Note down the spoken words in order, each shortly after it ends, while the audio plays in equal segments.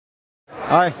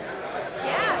Hi.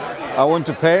 I want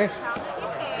to pay.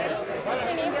 What's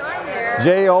your name,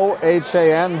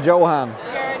 Johan? Johan, Johan. Your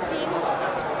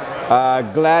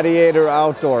team? Gladiator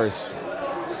Outdoors.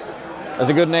 That's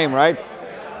a good name, right?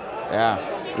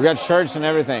 Yeah. We got shirts and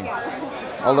everything.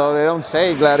 Although they don't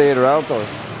say Gladiator Outdoors.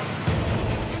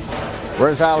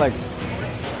 Where's Alex?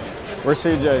 Where's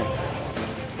CJ?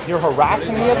 You're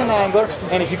harassing me as an angler,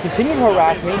 and if you continue to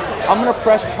harass me, I'm going to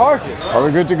press charges. Are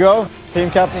we good to go? Team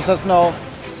captain says no.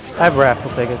 I have a raffle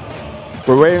ticket.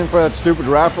 We're waiting for that stupid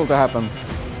raffle to happen.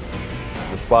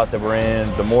 The spot that we're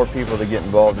in, the more people that get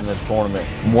involved in this tournament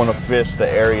want to fish the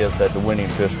areas that the winning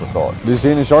fish were caught. Do you see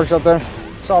any sharks out there?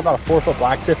 I saw about a 4-foot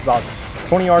blacktip about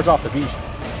 20 yards off the beach.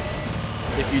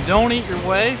 If you don't eat your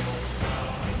way,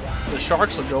 the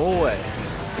sharks will go away.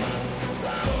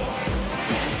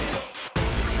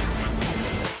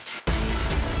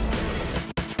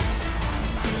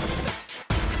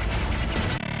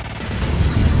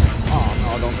 Oh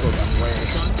no, don't go that way.